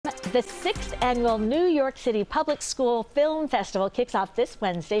The 6th annual New York City Public School Film Festival kicks off this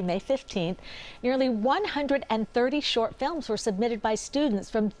Wednesday, May 15th. Nearly 130 short films were submitted by students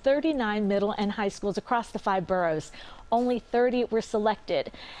from 39 middle and high schools across the 5 boroughs. Only 30 were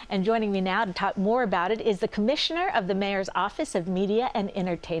selected. And joining me now to talk more about it is the Commissioner of the Mayor's Office of Media and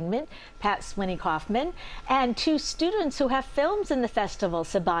Entertainment, Pat Swinney Kaufman, and 2 students who have films in the festival,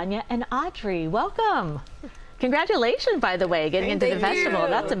 Sebanyah and Audrey. Welcome. Congratulations, by the way, getting into the festival.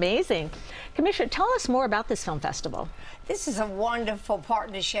 That's amazing. Commissioner, tell us more about this film festival. This is a wonderful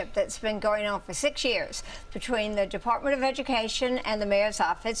partnership that's been going on for 6 years between the Department of Education and the Mayor's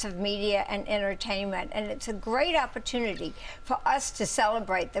Office of Media and Entertainment. And it's a great opportunity for us to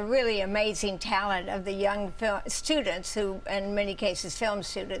celebrate the really amazing talent of the young students who, in many cases, film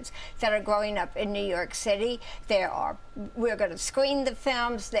students that are growing up in New York City. We're going to screen the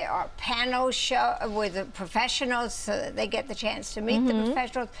films. There are panel shows with the professionals so that they get the chance to meet the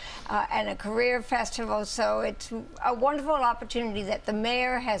professionals, and a career festival. So it's a wonderful opportunity that the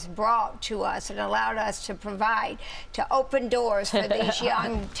mayor has brought to us and allowed us to provide to open doors for these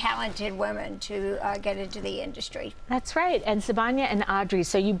young, talented women to get into the industry. That's right. And Sebanyah and Audrey,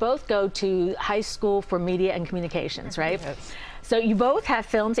 so you both go to high school for media and communications, right? Yes. So you both have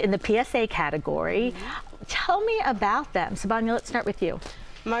films in the PSA category. Tell me about them. Sebanyah, let's start with you.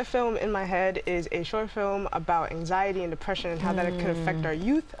 My film, In My Head, is a short film about anxiety and depression and how that could affect our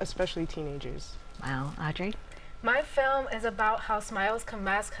youth, especially teenagers. Wow. Audrey? My film is about how smiles can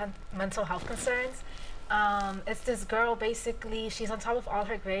mask mental health concerns. It's this girl, basically, she's on top of all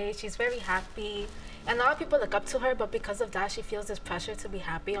her grades, she's very happy, and a lot of people look up to her, but because of that, she feels this pressure to be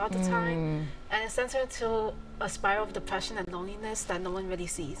happy all the time, and it sends her into a spiral of depression and loneliness that no one really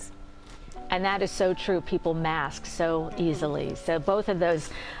sees. And that is so true. People mask so easily. So both of those,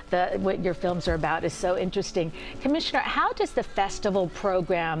 what your films are about, is so interesting. Commissioner, how does the festival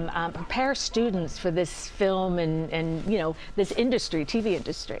program prepare students for this film and you know, this industry, TV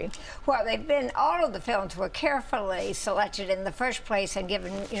industry? Well, all of the films were carefully selected in the first place and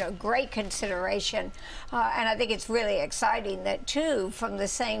given, great consideration. And I think it's really exciting that 2 from the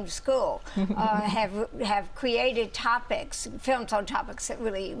same school have created films on topics that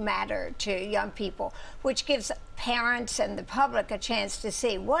really matter to young people, which gives parents and the public a chance to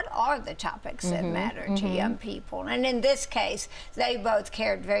see what are the topics that matter to young people. And in this case, they both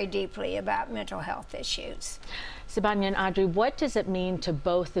cared very deeply about mental health issues. Sebanyah and Audrey, what does it mean to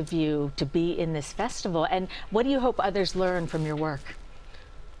both of you to be in this festival, and what do you hope others learn from your work?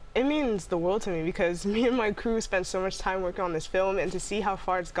 It means the world to me because me and my crew spent so much time working on this film, and to see how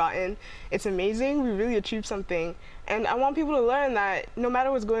far it's gotten, it's amazing. We really achieved something. And I want people to learn that no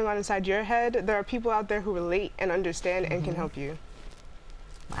matter what's going on inside your head, there are people out there who relate and understand and can help you.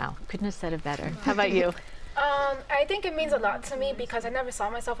 Wow, couldn't have said it better. How about you? I think it means a lot to me because I never saw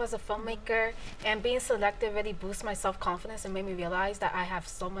myself as a filmmaker, and being selected really boosts my self-confidence and made me realize that I have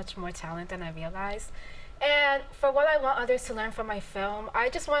so much more talent than I realized. And for what I want others to learn from my film, I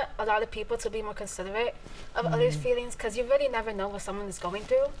just want a lot of people to be more considerate of others' feelings, because you really never know what someone is going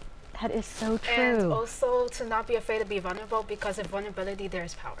through. That is so true. And also to not be afraid to be vulnerable, because in vulnerability there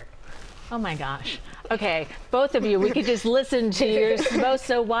is power. Oh my gosh. Okay, both of you, we could just listen to you're both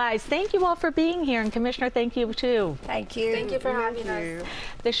so wise. Thank you all for being here, and Commissioner, thank you too. Thank you. Thank you for having us.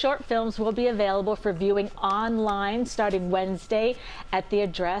 The short films will be available for viewing online starting Wednesday at the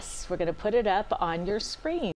address. We're going to put it up on your screen.